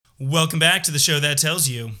Welcome back to the show that tells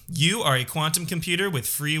you you are a quantum computer with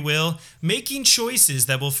free will, making choices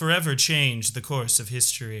that will forever change the course of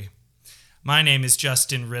history. My name is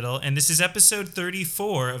Justin Riddle, and this is episode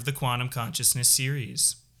 34 of the Quantum Consciousness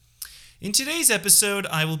series. In today's episode,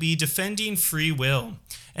 I will be defending free will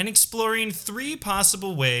and exploring three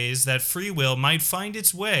possible ways that free will might find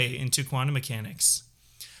its way into quantum mechanics.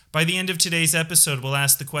 By the end of today's episode, we'll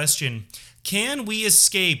ask the question, can we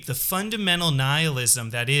escape the fundamental nihilism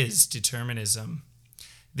that is determinism?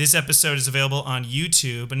 This episode is available on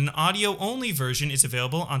YouTube, and an audio-only version is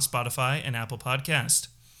available on Spotify and Apple Podcast.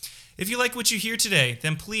 If you like what you hear today,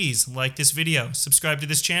 then please like this video, subscribe to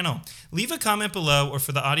this channel, leave a comment below, or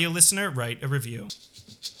for the audio listener, write a review.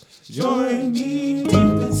 Join me deep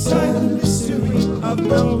inside the mystery of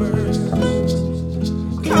numbers.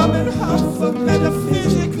 Come and huff a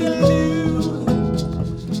metaphysical loot.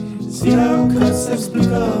 See how concepts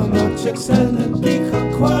become objects and then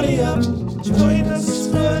become qualia. Join us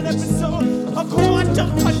for an episode of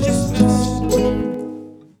Quantum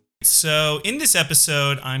Consciousness. So in this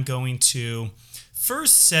episode, I'm going to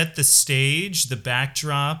first set the stage, the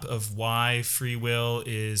backdrop of why free will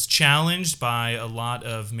is challenged by a lot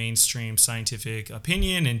of mainstream scientific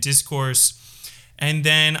opinion and discourse. And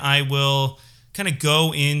then I will kind of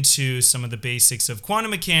go into some of the basics of quantum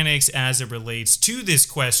mechanics as it relates to this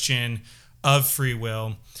question of free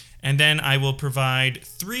will. And then I will provide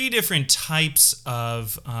three different types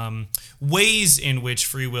of ways in which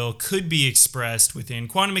free will could be expressed within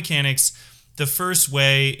quantum mechanics. The first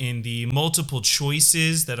way in the multiple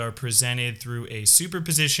choices that are presented through a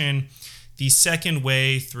superposition. The second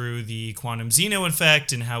way through the quantum Zeno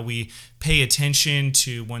effect and how we pay attention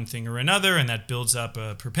to one thing or another, and that builds up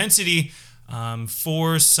a propensity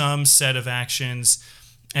for some set of actions.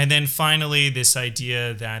 And then finally, this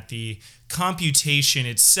idea that the computation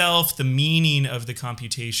itself, the meaning of the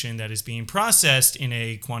computation that is being processed in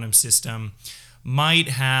a quantum system, might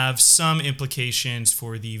have some implications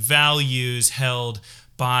for the values held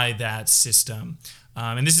by that system.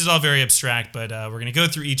 And this is all very abstract, but we're going to go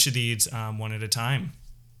through each of these one at a time.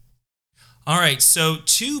 All right, so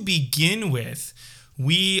to begin with,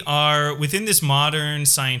 we are within this modern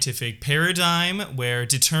scientific paradigm where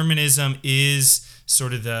determinism is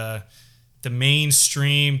sort of the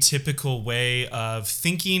mainstream typical way of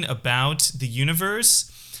thinking about the universe.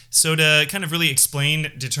 So to kind of really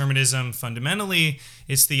explain determinism fundamentally,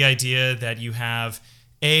 it's the idea that you have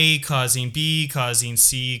A causing B, causing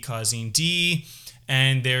C, causing D,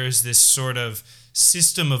 and there's this sort of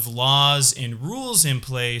system of laws and rules in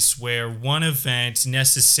place where one event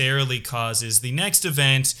necessarily causes the next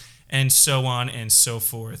event, and so on and so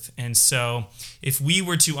forth. And so if we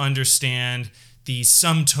were to understand the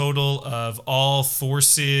sum total of all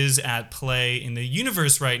forces at play in the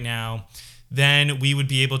universe right now, then we would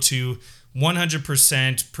be able to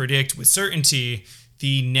 100% predict with certainty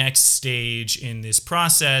the next stage in this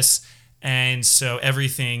process. And so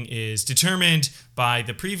everything is determined by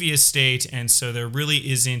the previous state, and so there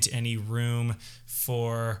really isn't any room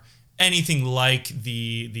for anything like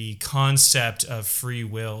the concept of free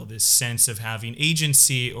will, this sense of having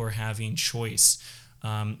agency or having choice.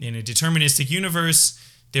 In a deterministic universe,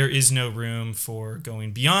 there is no room for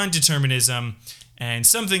going beyond determinism, and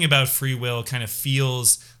something about free will kind of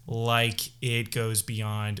feels like it goes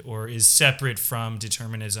beyond or is separate from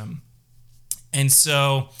determinism. And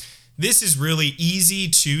so this is really easy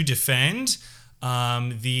to defend.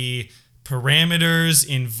 The parameters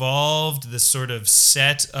involved, the sort of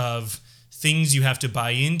set of things you have to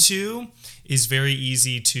buy into is very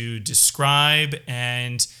easy to describe.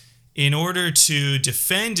 And in order to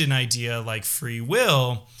defend an idea like free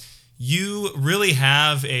will, you really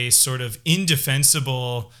have a sort of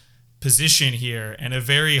indefensible position here and a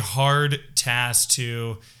very hard task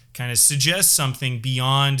to kind of suggest something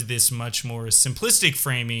beyond this much more simplistic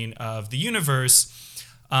framing of the universe.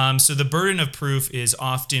 So the burden of proof is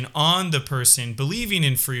often on the person believing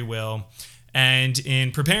in free will. And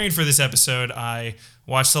in preparing for this episode, I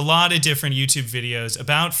watched a lot of different YouTube videos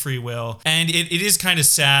about free will. And it is kind of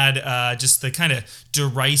sad, just the kind of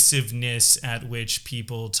derisiveness at which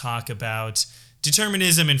people talk about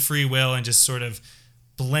determinism and free will and just sort of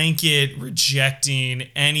blanket rejecting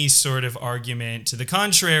any sort of argument to the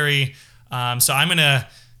contrary. So I'm going to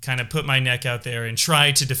kind of put my neck out there and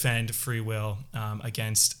try to defend free will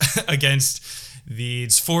against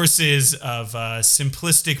these forces of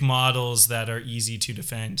simplistic models that are easy to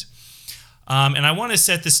defend. And I want to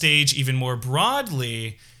set the stage even more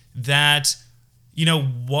broadly that,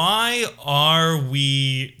 why are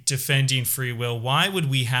we defending free will? Why would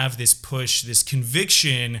we have this push, this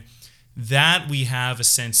conviction that we have a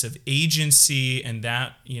sense of agency and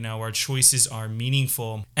that, our choices are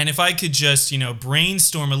meaningful. And if I could just,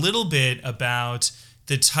 brainstorm a little bit about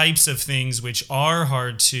the types of things which are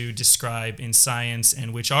hard to describe in science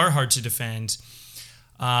and which are hard to defend,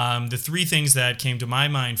 the three things that came to my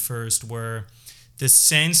mind first were the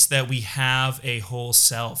sense that we have a whole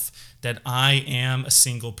self, that I am a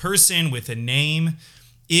single person with a name.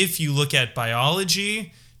 If you look at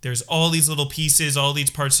biology, there's all these little pieces, all these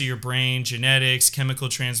parts of your brain, genetics, chemical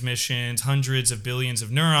transmissions, hundreds of billions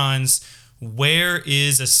of neurons. Where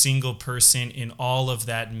is a single person in all of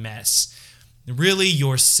that mess? Really,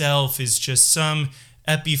 yourself is just some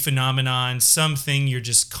epiphenomenon, something you're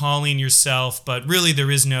just calling yourself, but really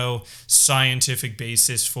there is no scientific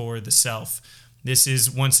basis for the self. This is,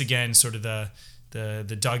 once again, sort of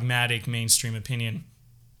the dogmatic mainstream opinion.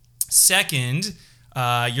 Second,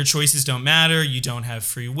 your choices don't matter. You don't have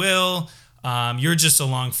free will. You're just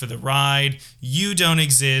along for the ride. You don't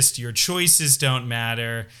exist. Your choices don't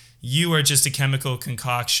matter. You are just a chemical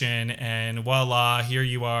concoction, and voila, here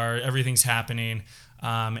you are. Everything's happening.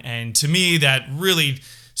 And to me, that really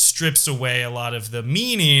strips away a lot of the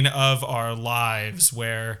meaning of our lives,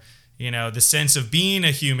 where, the sense of being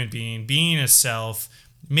a human being, being a self,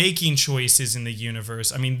 making choices in the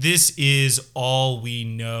universe. I mean, this is all we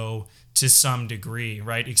know to some degree,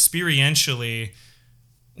 right? Experientially,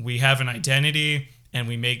 we have an identity and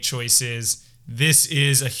we make choices. This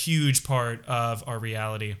is a huge part of our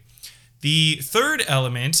reality. The third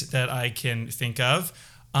element that I can think of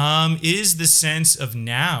is the sense of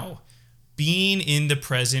now, being in the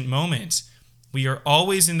present moment. We are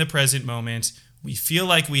always in the present moment. We feel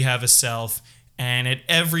like we have a self, and at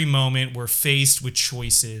every moment we're faced with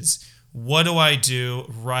choices. What do I do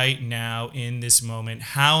right now in this moment?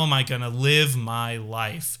 How am I going to live my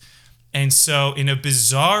life? And so, in a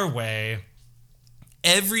bizarre way,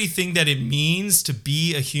 everything that it means to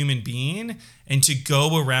be a human being and to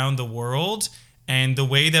go around the world, and the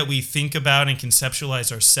way that we think about and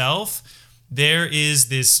conceptualize ourselves, there is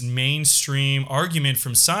this mainstream argument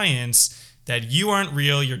from science that you aren't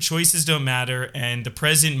real, your choices don't matter, and the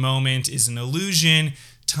present moment is an illusion.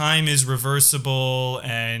 Time is reversible,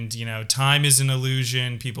 and time is an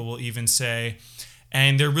illusion, people will even say.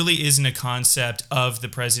 And there really isn't a concept of the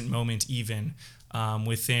present moment even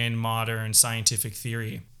within modern scientific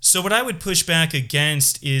theory. So what I would push back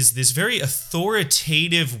against is this very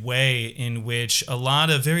authoritative way in which a lot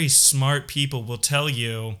of very smart people will tell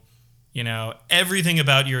you, everything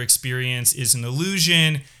about your experience is an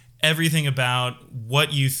illusion, everything about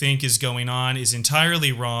what you think is going on is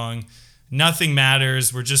entirely wrong. Nothing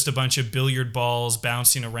matters. We're just a bunch of billiard balls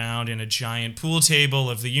bouncing around in a giant pool table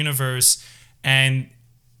of the universe. And,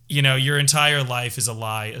 your entire life is a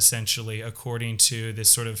lie, essentially, according to this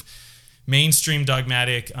sort of mainstream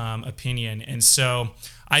dogmatic opinion. And so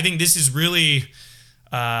I think this is really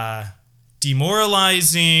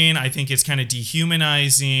demoralizing. I think it's kind of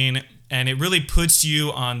dehumanizing. And it really puts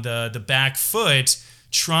you on the back foot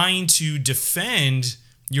trying to defend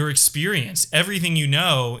your experience. Everything you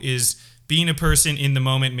know is being a person in the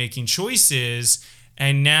moment making choices,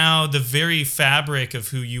 and now the very fabric of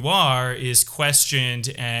who you are is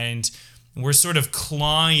questioned, and we're sort of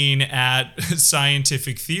clawing at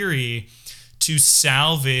scientific theory to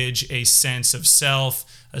salvage a sense of self,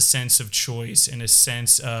 a sense of choice, and a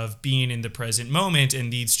sense of being in the present moment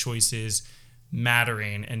and these choices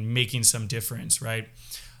mattering and making some difference, right?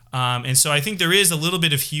 And so I think there is a little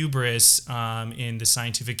bit of hubris in the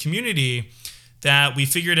scientific community that we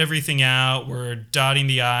figured everything out. We're dotting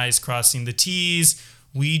the I's, crossing the T's.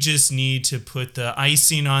 We just need to put the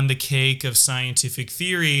icing on the cake of scientific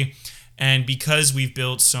theory. And because we've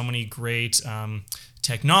built so many great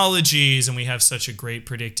technologies and we have such a great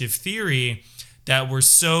predictive theory, that we're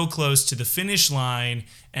so close to the finish line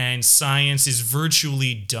and science is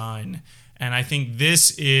virtually done. And I think this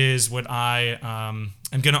is what I am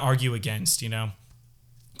going to argue against,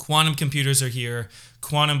 Quantum computers are here.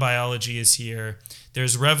 Quantum biology is here.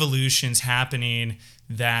 There's revolutions happening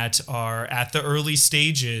that are at the early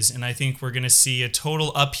stages, and I think we're going to see a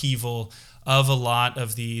total upheaval of a lot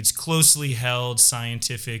of these closely held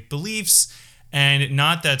scientific beliefs. And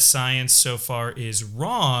not that science so far is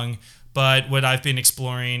wrong, but what I've been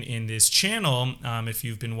exploring in this channel, if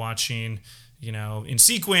you've been watching, in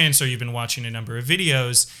sequence, or you've been watching a number of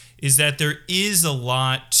videos, is that there is a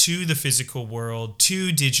lot to the physical world,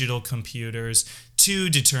 to digital computers, to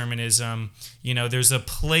determinism. There's a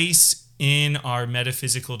place in our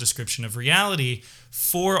metaphysical description of reality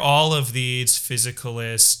for all of these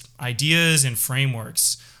physicalist ideas and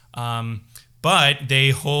frameworks. But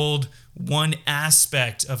they hold one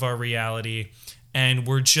aspect of our reality, And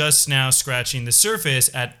we're just now scratching the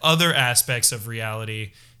surface at other aspects of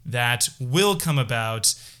reality that will come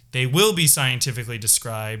about. They will be scientifically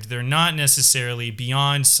described. They're not necessarily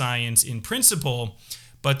beyond science in principle,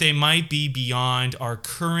 but they might be beyond our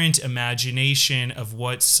current imagination of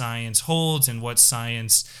what science holds and what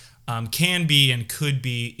science can be and could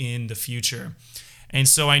be in the future. And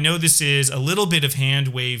so I know this is a little bit of hand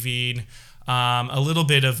waving, a little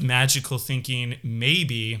bit of magical thinking,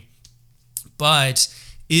 maybe, but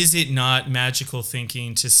is it not magical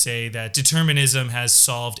thinking to say that determinism has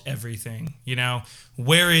solved everything? You know,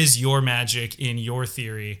 where is your magic in your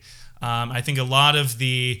theory? I think a lot of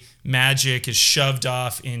the magic is shoved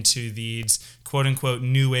off into these quote unquote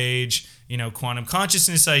new age, quantum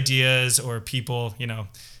consciousness ideas, or people,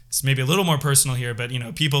 it's maybe a little more personal here, but,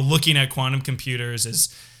 people looking at quantum computers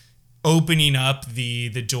as opening up the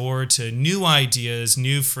door to new ideas,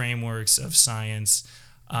 new frameworks of science.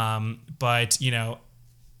 But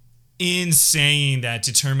in saying that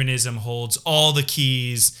determinism holds all the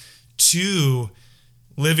keys to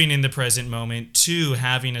living in the present moment, to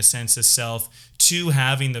having a sense of self, to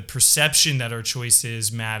having the perception that our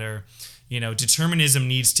choices matter, determinism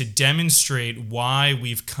needs to demonstrate why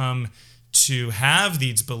we've come to have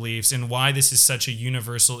these beliefs and why this is such a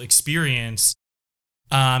universal experience.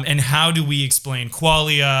 And how do we explain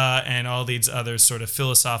qualia and all these other sort of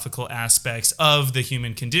philosophical aspects of the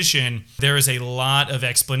human condition? There is a lot of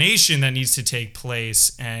explanation that needs to take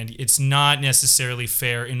place, and it's not necessarily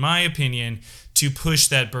fair, in my opinion, to push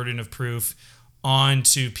that burden of proof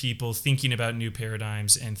onto people thinking about new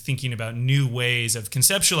paradigms and thinking about new ways of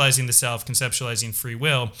conceptualizing the self, conceptualizing free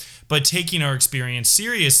will, but taking our experience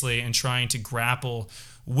seriously and trying to grapple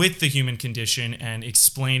with the human condition and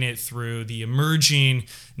explain it through the emerging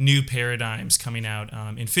new paradigms coming out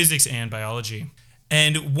in physics and biology.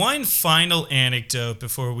 And one final anecdote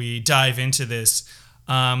before we dive into this.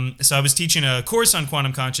 So I was teaching a course on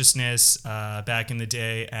quantum consciousness back in the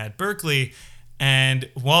day at Berkeley. And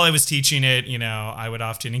while I was teaching it, I would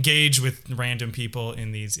often engage with random people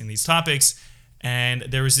in these topics. And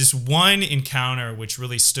there was this one encounter which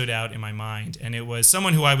really stood out in my mind. And it was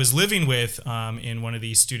someone who I was living with in one of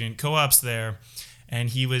these student co-ops there. And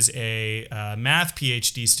he was a math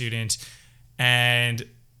PhD student. And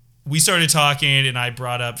we started talking, and I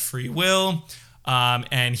brought up free will.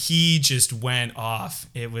 And he just went off.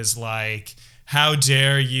 It was like, how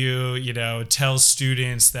dare you, tell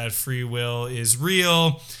students that free will is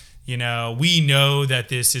real? We know that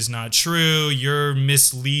this is not true. You're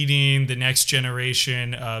misleading the next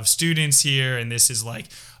generation of students here, and this is like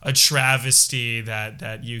a travesty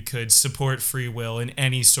that you could support free will in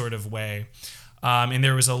any sort of way. And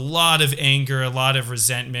there was a lot of anger, a lot of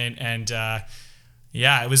resentment, and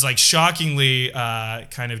it was like shockingly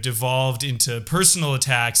kind of devolved into personal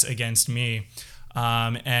attacks against me.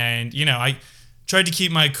 I tried to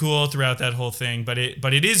keep my cool throughout that whole thing, but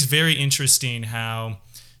it is very interesting how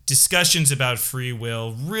discussions about free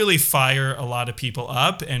will really fire a lot of people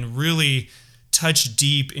up and really touch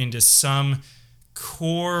deep into some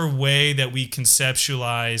core way that we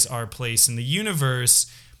conceptualize our place in the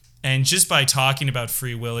universe. And just by talking about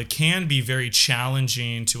free will, it can be very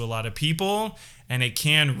challenging to a lot of people, and it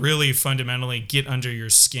can really fundamentally get under your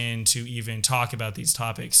skin to even talk about these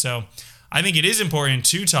topics. So I think it is important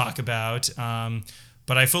to talk about,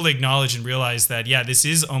 but I fully acknowledge and realize that, this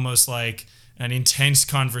is almost like an intense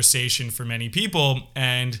conversation for many people.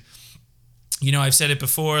 And, I've said it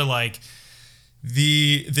before, like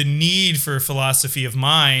the need for philosophy of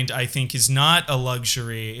mind, I think, is not a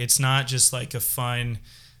luxury. It's not just like a fun,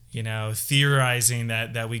 theorizing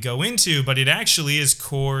that we go into, but it actually is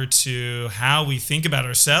core to how we think about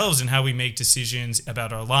ourselves and how we make decisions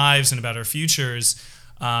about our lives and about our futures.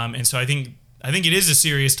 And so I think it is a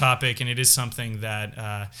serious topic, and it is something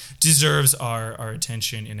that deserves our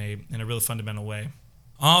attention in a really fundamental way.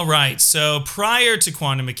 All right, so prior to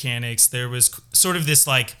quantum mechanics, there was sort of this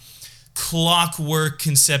like clockwork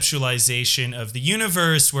conceptualization of the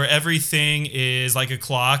universe where everything is like a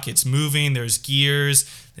clock. It's moving, there's gears.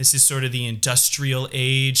 This is sort of the industrial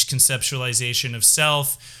age conceptualization of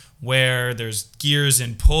self, where there's gears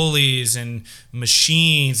and pulleys and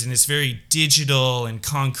machines, and it's very digital and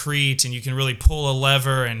concrete, and you can really pull a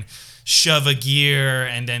lever and shove a gear,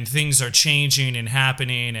 and then things are changing and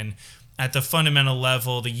happening. And at the fundamental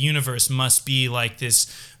level, the universe must be like this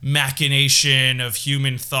machination of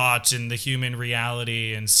human thought and the human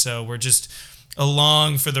reality. And so we're just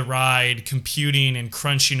along for the ride, computing and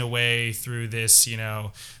crunching away through this,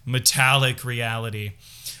 metallic reality.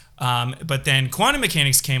 But then quantum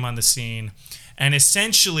mechanics came on the scene, and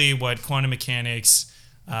essentially what quantum mechanics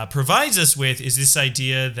provides us with is this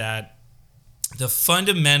idea that the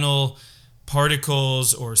fundamental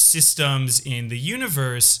particles or systems in the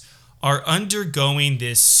universe are undergoing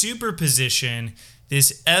this superposition,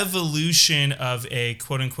 this evolution of a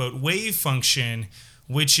quote-unquote wave function,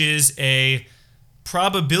 which is a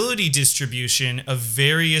probability distribution of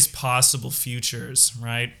various possible futures,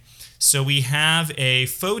 right? So we have a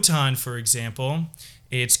photon, for example.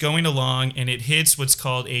 It's going along and it hits what's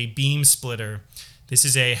called a beam splitter. This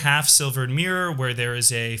is a half-silvered mirror where there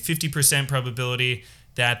is a 50% probability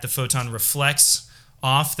that the photon reflects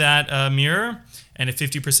off that mirror and a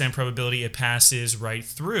 50% probability it passes right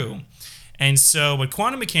through. And so what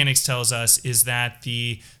quantum mechanics tells us is that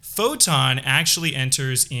the photon actually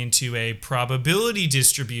enters into a probability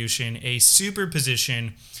distribution, a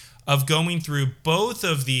superposition of going through both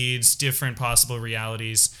of these different possible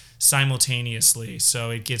realities simultaneously. So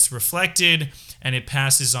it gets reflected and it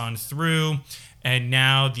passes on through, and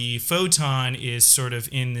now the photon is sort of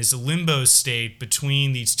in this limbo state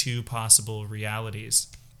between these two possible realities.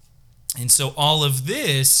 And so all of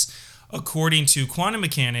this, according to quantum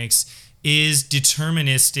mechanics, is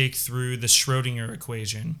deterministic through the Schrodinger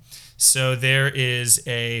equation. So there is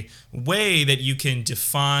a way that you can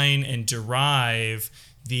define and derive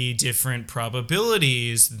the different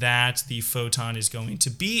probabilities that the photon is going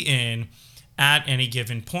to be in at any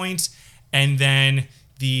given point. And then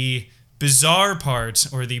the bizarre part,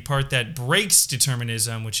 or the part that breaks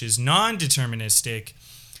determinism, which is non-deterministic,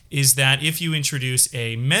 is that if you introduce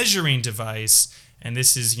a measuring device, and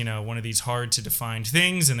this is, one of these hard to define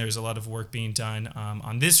things, and there's a lot of work being done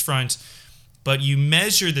on this front, but you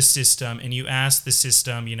measure the system and you ask the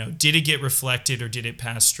system, did it get reflected or did it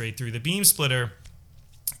pass straight through the beam splitter?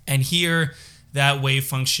 And here, that wave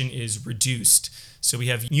function is reduced. So we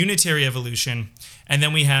have unitary evolution, and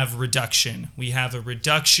then we have reduction. We have a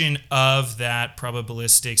reduction of that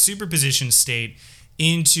probabilistic superposition state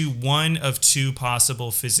into one of two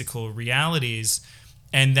possible physical realities.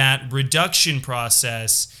 And that reduction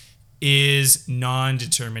process is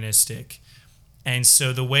non-deterministic. And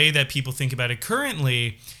so the way that people think about it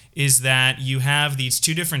currently is that you have these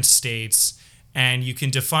two different states, and you can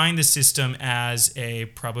define the system as a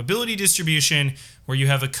probability distribution where you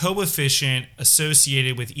have a coefficient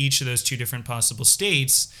associated with each of those two different possible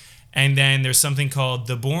states. And then there's something called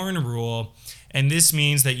the Born rule. And this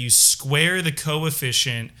means that you square the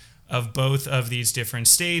coefficient of both of these different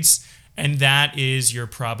states. And that is your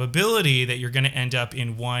probability that you're going to end up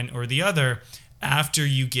in one or the other after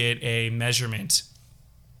you get a measurement.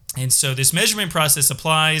 And so this measurement process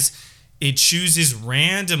applies. It chooses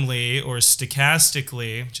randomly or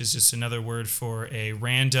stochastically, which is just another word for a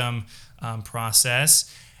random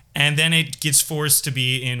process, and then it gets forced to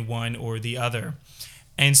be in one or the other.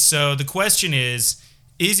 And so the question is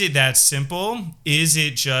it that simple? Is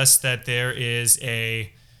it just that there is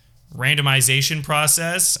a randomization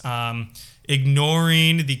process,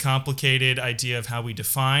 ignoring the complicated idea of how we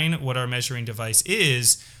define what our measuring device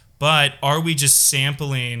is, but are we just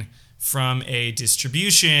sampling from a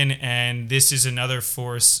distribution, and this is another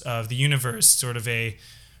force of the universe, sort of a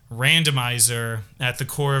randomizer at the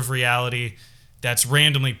core of reality that's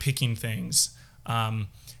randomly picking things?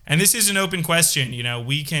 And this is an open question.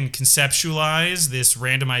 We can conceptualize this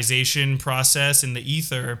randomization process in the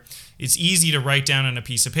ether. It's easy to write down on a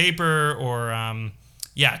piece of paper or,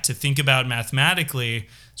 to think about mathematically,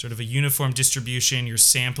 sort of a uniform distribution. You're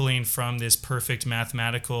sampling from this perfect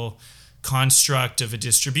mathematical construct of a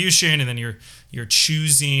distribution, and then you're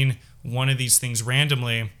choosing one of these things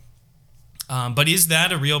randomly. But is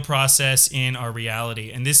that a real process in our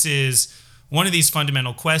reality? And this is one of these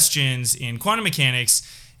fundamental questions in quantum mechanics,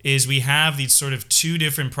 is we have these sort of two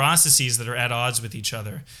different processes that are at odds with each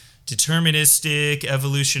other. Deterministic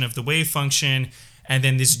evolution of the wave function, and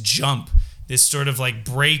then this jump, this sort of like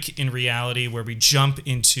break in reality where we jump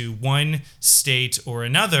into one state or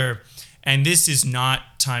another. And this is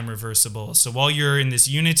not time reversible. So while you're in this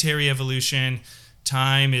unitary evolution,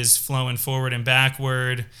 time is flowing forward and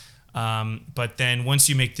backward. But then once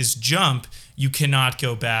you make this jump, you cannot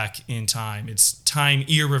go back in time. It's time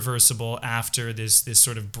irreversible after this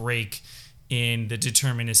sort of break in the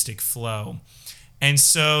deterministic flow. And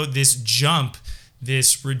so this jump,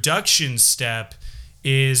 this reduction step,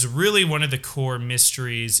 is really one of the core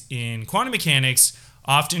mysteries in quantum mechanics,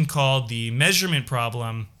 often called the measurement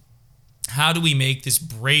problem. How do we make this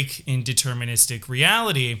break in deterministic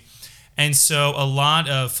reality? And so a lot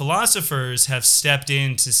of philosophers have stepped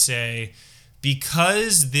in to say,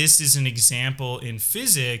 because this is an example in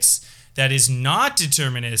physics that is not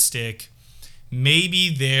deterministic,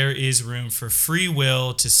 maybe there is room for free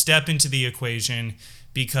will to step into the equation,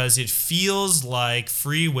 because it feels like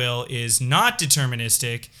free will is not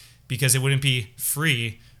deterministic because it wouldn't be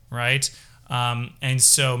free, right? And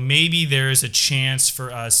so maybe there's a chance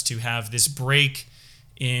for us to have this break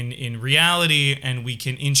in reality, and we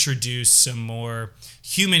can introduce some more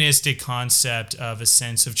humanistic concept of a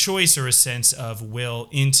sense of choice or a sense of will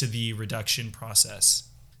into the reduction process.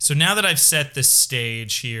 So now that I've set the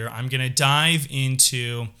stage here, I'm going to dive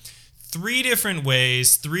into three different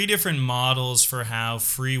ways, three different models for how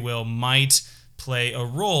free will might play a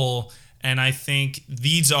role. And I think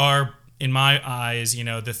these are, in my eyes,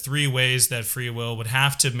 the three ways that free will would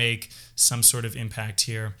have to make some sort of impact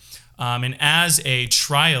here. And as a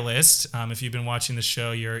trialist, if you've been watching the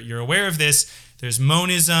show, you're aware of this. There's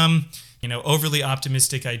monism, overly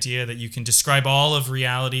optimistic idea that you can describe all of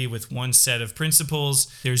reality with one set of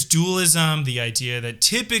principles. There's dualism, the idea that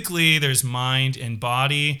typically there's mind and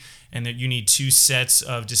body, and that you need two sets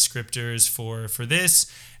of descriptors for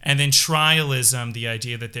this. And then trialism, the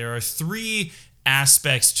idea that there are three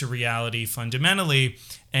aspects to reality fundamentally,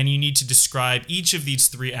 and you need to describe each of these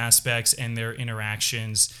three aspects and their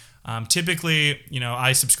interactions. Typically,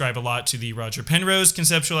 I subscribe a lot to the Roger Penrose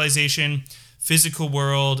conceptualization: physical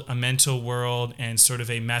world, a mental world, and sort of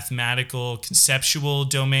a mathematical conceptual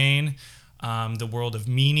domain, the world of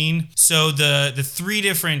meaning. So the three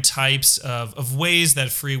different types of ways that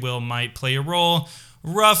free will might play a role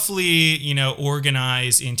roughly,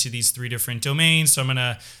 organize into these three different domains. So I'm going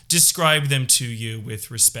to describe them to you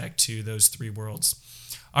with respect to those three worlds.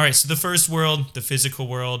 All right, so the first world, the physical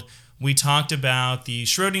world, we talked about the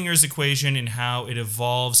Schrodinger's equation and how it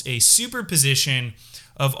evolves a superposition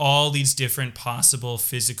of all these different possible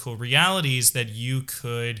physical realities that you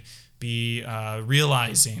could be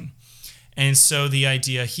realizing. And so the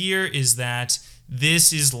idea here is that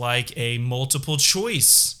this is like a multiple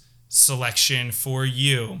choice selection for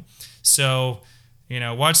you. So,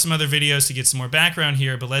 watch some other videos to get some more background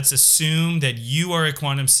here, but let's assume that you are a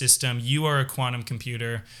quantum system, you are a quantum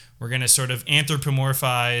computer. We're going to sort of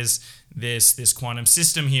anthropomorphize this quantum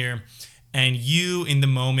system here, and you in the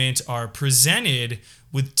moment are presented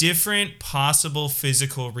with different possible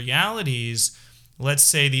physical realities. Let's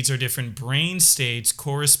say these are different brain states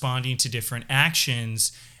corresponding to different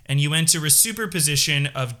actions, and you enter a superposition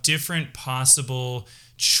of different possible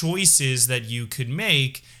choices that you could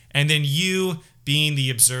make, and then you, being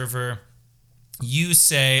the observer, you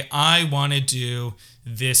say, I want to do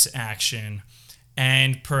this action.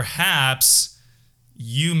 And perhaps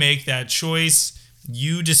you make that choice,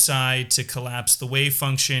 you decide to collapse the wave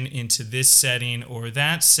function into this setting or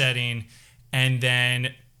that setting, and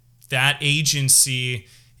then that agency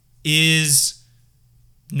is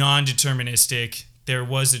non-deterministic. There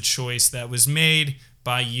was a choice that was made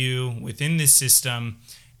by you within this system,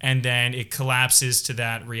 and then it collapses to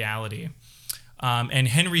that reality. And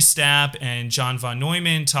Henry Stapp and John von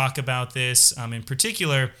Neumann talk about this in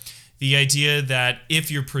particular, the idea that if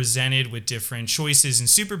you're presented with different choices in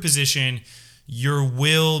superposition, your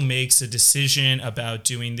will makes a decision about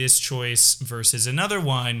doing this choice versus another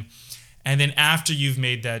one. And then after you've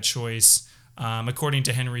made that choice, according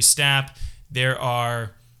to Henry Stapp, there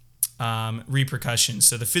are repercussions.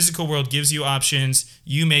 So the physical world gives you options,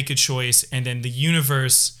 you make a choice, and then the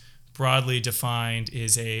universe, broadly defined,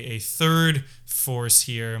 is a third force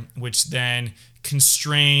here, which then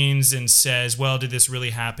constrains and says, well, did this really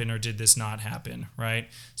happen or did this not happen, right?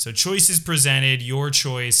 So choice is presented, your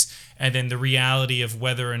choice, and then the reality of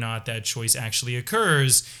whether or not that choice actually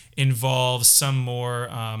occurs involves some more,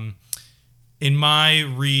 in my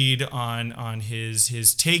read on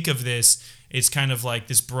his take of this, it's kind of like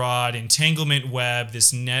this broad entanglement web,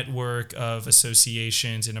 this network of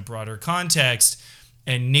associations in a broader context,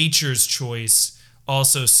 and nature's choice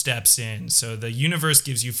also steps in. So the universe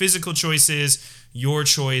gives you physical choices, your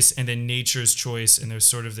choice, and then nature's choice, and there's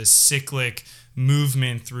sort of this cyclic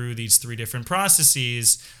movement through these three different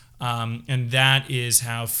processes, and that is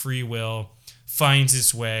how free will finds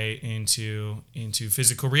its way into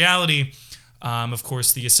physical reality. Of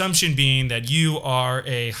course, the assumption being that you are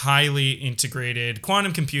a highly integrated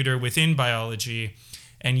quantum computer within biology,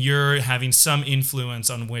 and you're having some influence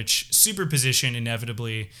on which superposition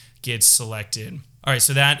inevitably gets selected. All right,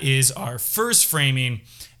 so that is our first framing,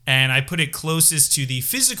 and I put it closest to the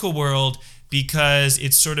physical world because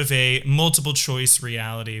it's sort of a multiple choice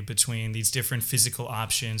reality between these different physical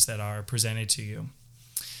options that are presented to you.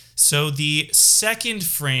 So the second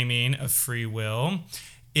framing of free will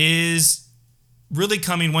is really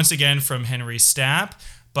coming once again from Henry Stapp,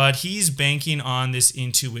 but he's banking on this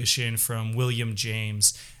intuition from William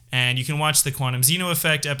James. And you can watch the Quantum Zeno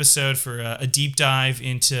Effect episode for a deep dive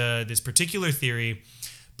into this particular theory.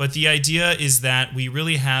 But the idea is that we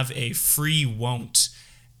really have a free won't.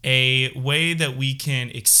 a way that we can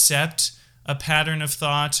accept a pattern of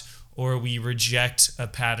thought or we reject a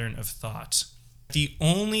pattern of thought. The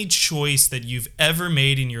only choice that you've ever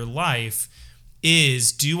made in your life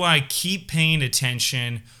is, do I keep paying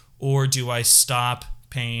attention or do I stop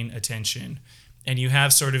paying attention? And you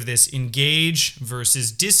have sort of this engage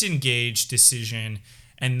versus disengage decision,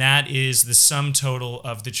 and that is the sum total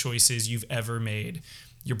of the choices you've ever made.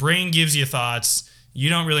 Your brain gives you thoughts, you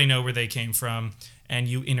don't really know where they came from, and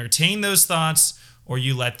you entertain those thoughts or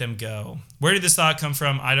you let them go. Where did this thought come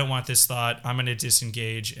from? I don't want this thought. I'm going to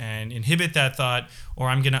disengage and inhibit that thought, or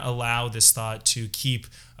I'm going to allow this thought to keep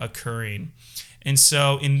occurring. And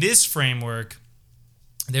so in this framework,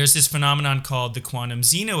 there's this phenomenon called the quantum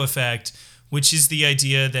Zeno effect, which is the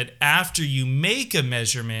idea that after you make a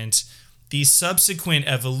measurement, the subsequent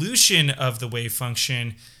evolution of the wave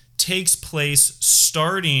function takes place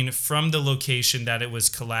starting from the location that it was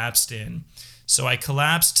collapsed in. So I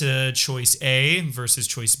collapsed to choice A versus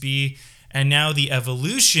choice B, and now the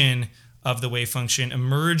evolution of the wave function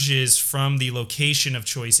emerges from the location of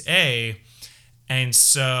choice A. And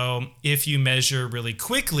so if you measure really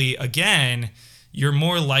quickly, again, you're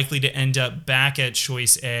more likely to end up back at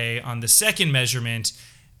choice A on the second measurement.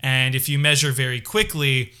 And if you measure very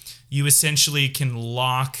quickly, you essentially can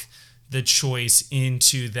lock the choice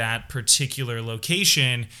into that particular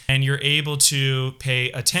location, and you're able to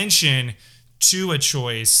pay attention to a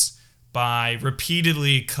choice by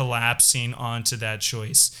repeatedly collapsing onto that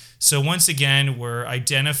choice. So once again, we're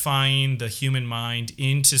identifying the human mind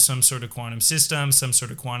into some sort of quantum system, some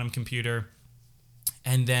sort of quantum computer,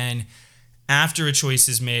 and then after a choice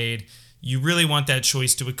is made, you really want that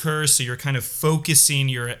choice to occur, so you're kind of focusing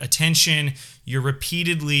your attention, you're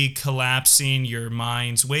repeatedly collapsing your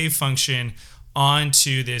mind's wave function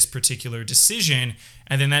onto this particular decision,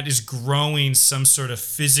 and then that is growing some sort of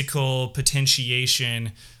physical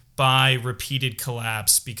potentiation by repeated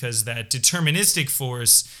collapse, because that deterministic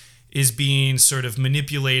force is being sort of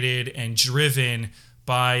manipulated and driven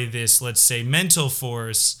by this, let's say, mental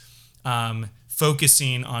force,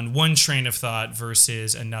 focusing on one train of thought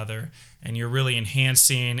versus another. And you're really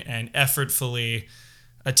enhancing and effortfully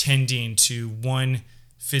attending to one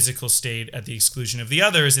physical state at the exclusion of the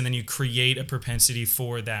others, and then you create a propensity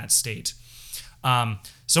for that state.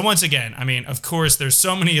 So once again, I mean, of course, there's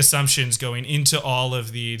so many assumptions going into all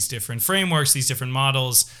of these different frameworks, these different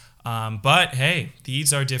models, but hey,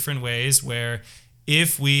 these are different ways where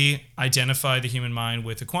if we identify the human mind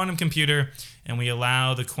with a quantum computer and we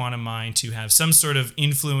allow the quantum mind to have some sort of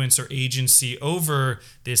influence or agency over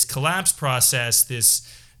this collapse process, this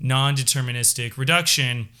non-deterministic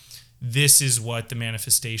reduction, this is what the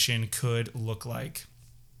manifestation could look like.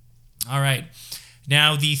 All right.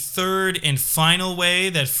 Now, the third and final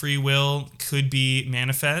way that free will could be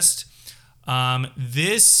manifest,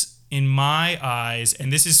 this, in my eyes,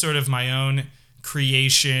 and this is sort of my own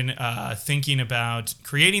creation, thinking about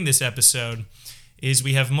creating this episode, is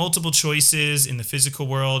we have multiple choices in the physical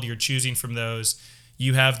world. You're choosing from those.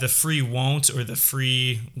 You have the free won't or the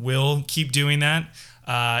free will, keep doing that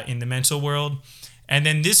in the mental world. And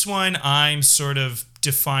then this one I'm sort of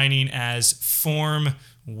defining as form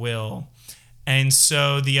will. And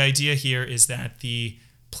so the idea here is that the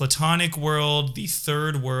Platonic world, the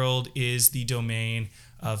third world, is the domain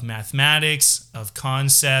of mathematics, of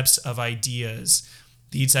concepts, of ideas.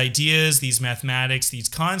 These ideas, these mathematics, these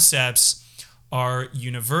concepts are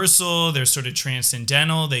universal, they're sort of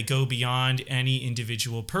transcendental, they go beyond any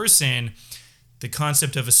individual person. The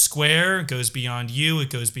concept of a square goes beyond you,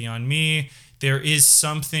 it goes beyond me. There is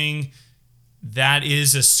something that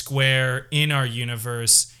is a square in our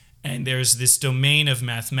universe, and there's this domain of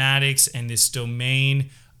mathematics and this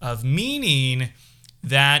domain of meaning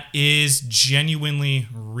that is genuinely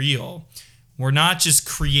real. We're not just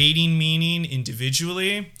creating meaning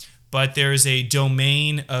individually, but there's a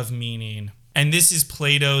domain of meaning. And this is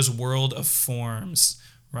Plato's world of forms,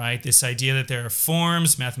 right? This idea that there are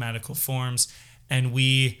forms, mathematical forms, and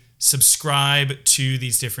we subscribe to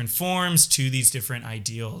these different forms, to these different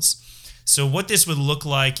ideals. So what this would look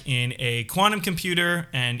like in a quantum computer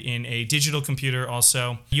and in a digital computer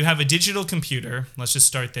also. You have a digital computer. Let's just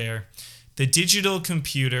start there. The digital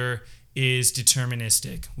computer is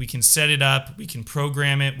deterministic. We can set it up, we can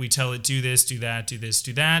program it, we tell it do this, do that, do this,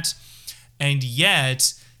 do that. And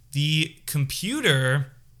yet, the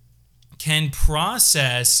computer can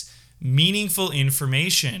process meaningful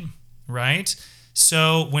information, right?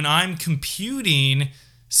 So when I'm computing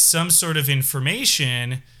some sort of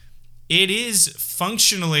information, it is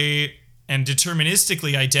functionally and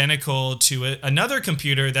deterministically identical to another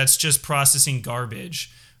computer that's just processing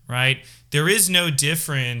garbage, right? There is no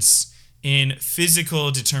difference in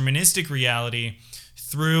physical deterministic reality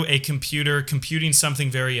through a computer computing something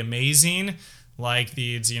very amazing, like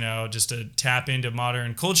these, just to tap into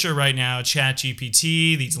modern culture right now,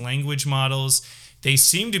 ChatGPT, these language models, they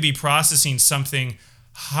seem to be processing something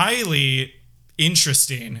highly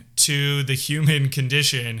interesting to the human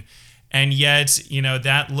condition. And yet,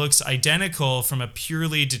 that looks identical from a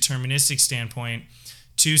purely deterministic standpoint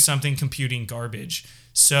to something computing garbage.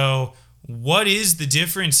 So what is the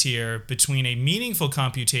difference here between a meaningful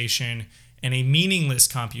computation and a meaningless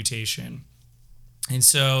computation? And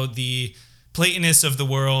so the Platonists of the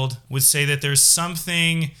world would say that there's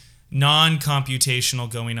something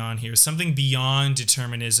non-computational going on here, something beyond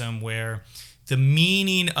determinism, where the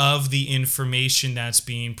meaning of the information that's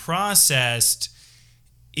being processed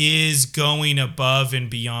is going above and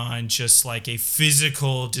beyond just like a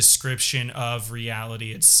physical description of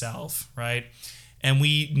reality itself, right? And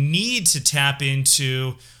we need to tap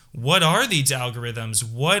into what are these algorithms?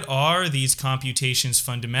 What are these computations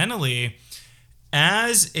fundamentally?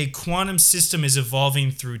 As a quantum system is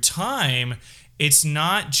evolving through time, it's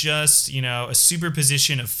not just, a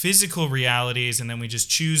superposition of physical realities and then we just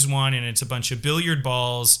choose one and it's a bunch of billiard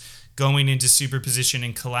balls going into superposition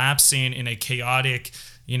and collapsing in a chaotic,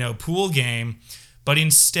 pool game. But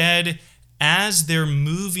instead, as they're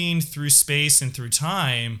moving through space and through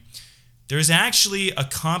time, there's actually a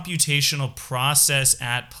computational process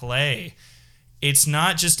at play. It's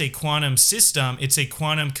not just a quantum system, it's a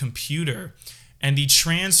quantum computer. And the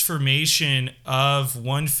transformation of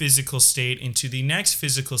one physical state into the next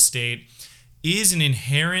physical state is an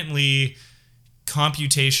inherently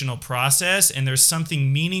computational process, and there's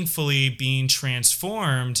something meaningfully being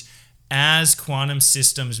transformed as quantum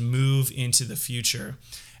systems move into the future.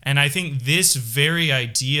 And I think this very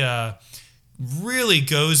idea really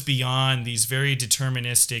goes beyond these very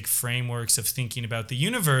deterministic frameworks of thinking about the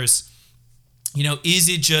universe. Is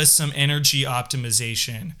it just some energy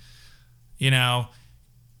optimization?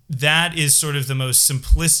 That is sort of the most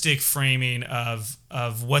simplistic framing of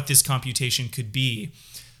what this computation could be.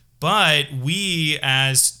 But we,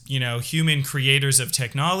 as human creators of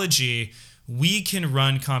technology, we can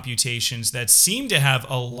run computations that seem to have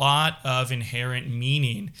a lot of inherent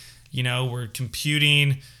meaning. We're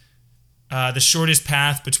computing the shortest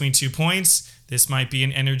path between 2 points. This might be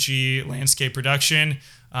an energy landscape reduction.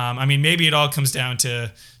 Maybe it all comes down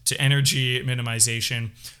to energy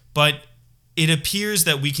minimization. But it appears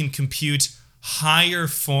that we can compute higher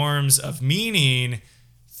forms of meaning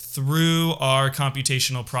through our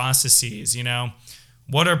computational processes.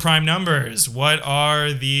 What are prime numbers? What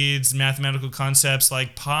are these mathematical concepts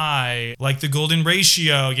like pi, like the golden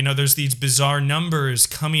ratio? There's these bizarre numbers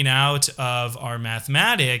coming out of our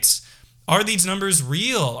mathematics. Are these numbers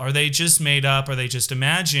real? Are they just made up? Are they just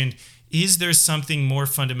imagined? Is there something more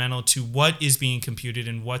fundamental to what is being computed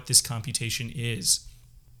and what this computation is?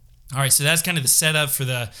 All right, so that's kind of the setup for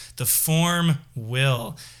the form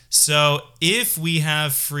will. So if we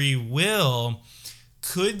have free will,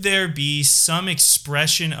 could there be some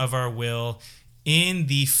expression of our will in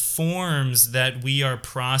the forms that we are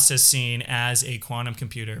processing as a quantum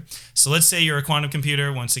computer? So let's say you're a quantum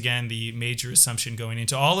computer. Once again, the major assumption going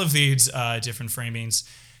into all of these different framings,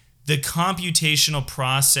 the computational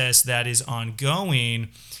process that is ongoing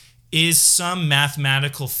is some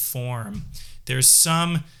mathematical form. There's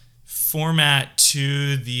some format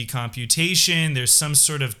to the computation. There's some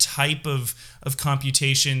sort of type of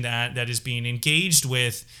computation that is being engaged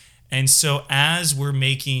with. And so as we're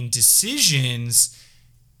making decisions,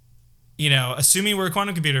 assuming we're a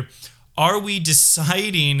quantum computer, are we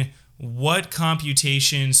deciding what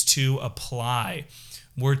computations to apply?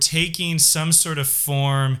 We're taking some sort of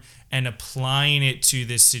form and applying it to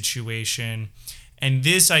this situation. And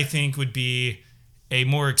this, I think, would be a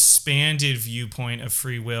more expanded viewpoint of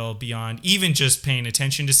free will beyond even just paying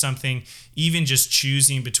attention to something, even just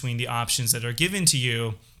choosing between the options that are given to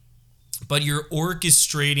you, but you're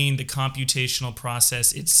orchestrating the computational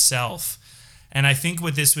process itself. And I think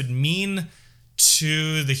what this would mean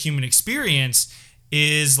to the human experience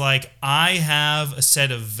is like, I have a set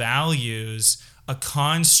of values, a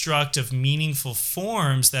construct of meaningful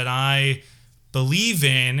forms that I believe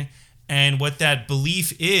in. And what that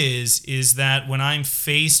belief is that when I'm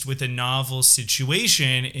faced with a novel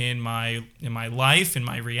situation in my life, in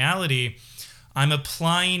my reality, I'm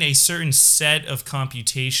applying a certain set of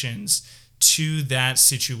computations to that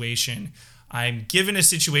situation. I'm given a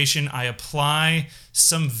situation, I apply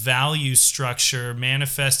some value structure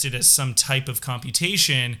manifested as some type of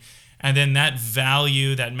computation, and then that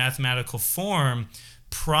value, that mathematical form,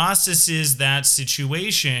 processes that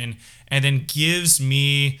situation and then gives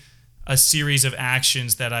me a series of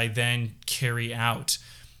actions that I then carry out.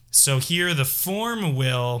 So here the form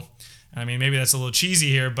will, I mean, maybe that's a little cheesy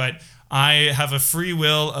here, but I have a free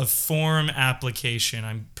will of form application.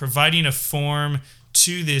 I'm providing a form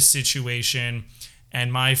to this situation,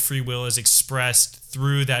 and my free will is expressed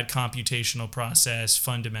through that computational process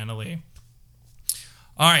fundamentally.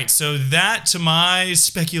 All right, so that, to my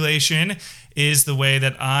speculation, is the way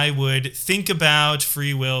that I would think about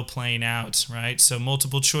free will playing out, right? So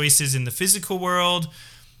multiple choices in the physical world.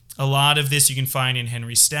 A lot of this you can find in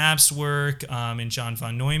Henry Stapp's work, in John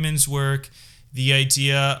von Neumann's work. The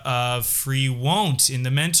idea of free won't in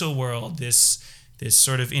the mental world, this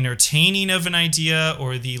sort of entertaining of an idea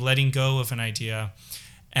or the letting go of an idea.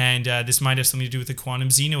 And this might have something to do with the quantum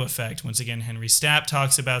Zeno effect. Once again, Henry Stapp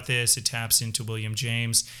talks about this. It taps into William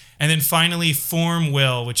James. And then finally, form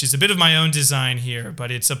will, which is a bit of my own design here, but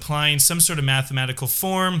it's applying some sort of mathematical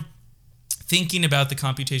form, thinking about the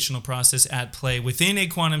computational process at play within a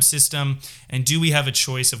quantum system, and do we have a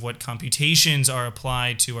choice of what computations are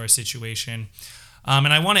applied to our situation. And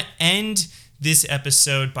I want to end this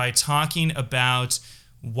episode by talking about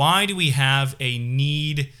why do we have a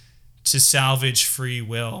need to salvage free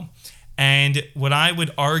will. And what I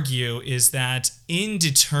would argue is that in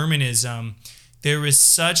determinism, there is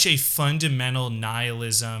such a fundamental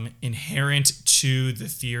nihilism inherent to the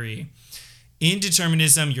theory. In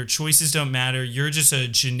determinism, your choices don't matter. You're just a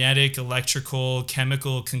genetic, electrical,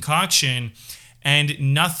 chemical concoction, and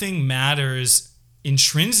nothing matters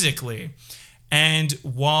intrinsically. And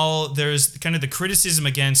while there's kind of the criticism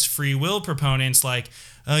against free will proponents, like,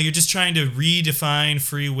 oh, you're just trying to redefine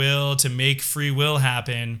free will to make free will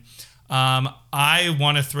happen, I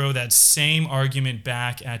want to throw that same argument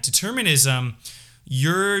back at determinism.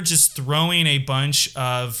 You're just throwing a bunch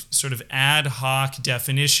of sort of ad hoc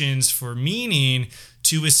definitions for meaning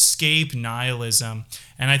to escape nihilism.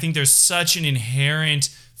 And I think there's such an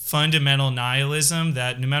inherent fundamental nihilism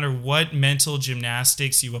that no matter what mental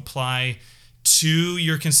gymnastics you apply to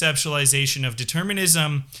your conceptualization of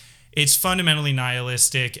determinism, it's fundamentally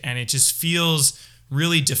nihilistic, and it just feels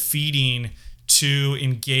really defeating to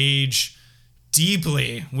engage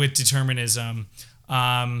deeply with determinism.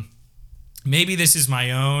 Maybe this is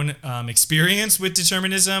my own experience with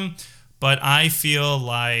determinism, but I feel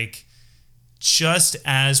like just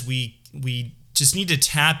as we just need to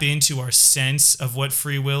tap into our sense of what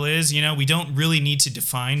free will is, we don't really need to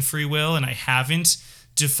define free will, and I haven't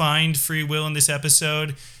defined free will in this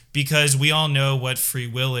episode, because we all know what free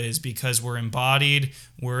will is, because we're embodied,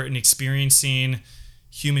 we're an experiencing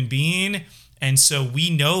human being, and so we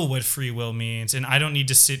know what free will means, and I don't need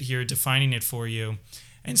to sit here defining it for you.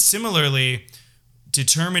 And similarly,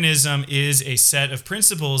 determinism is a set of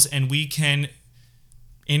principles, and we can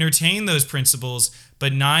entertain those principles,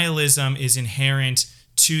 but nihilism is inherent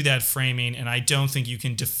to that framing, and I don't think you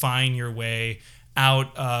can define your way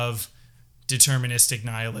out of deterministic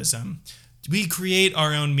nihilism. We create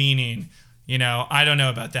our own meaning. I don't know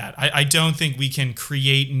about that. I don't think we can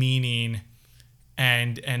create meaning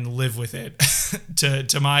and live with it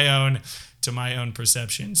to my own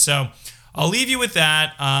perception. So I'll leave you with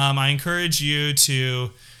that. I encourage you to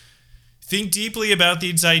think deeply about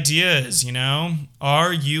these ideas.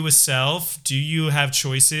 Are you a self? Do you have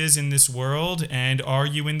choices in this world? And are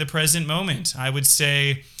you in the present moment? I would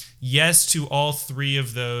say yes to all three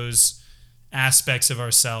of those aspects of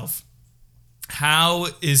ourself. How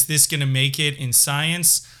is this going to make it in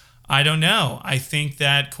science? I don't know. I think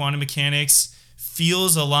that quantum mechanics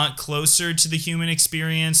feels a lot closer to the human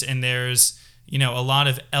experience, and there's, a lot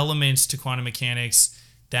of elements to quantum mechanics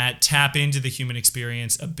that tap into the human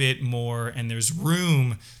experience a bit more, and there's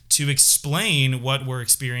room to explain what we're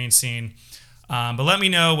experiencing. But let me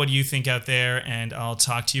know what you think out there, and I'll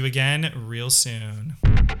talk to you again real soon.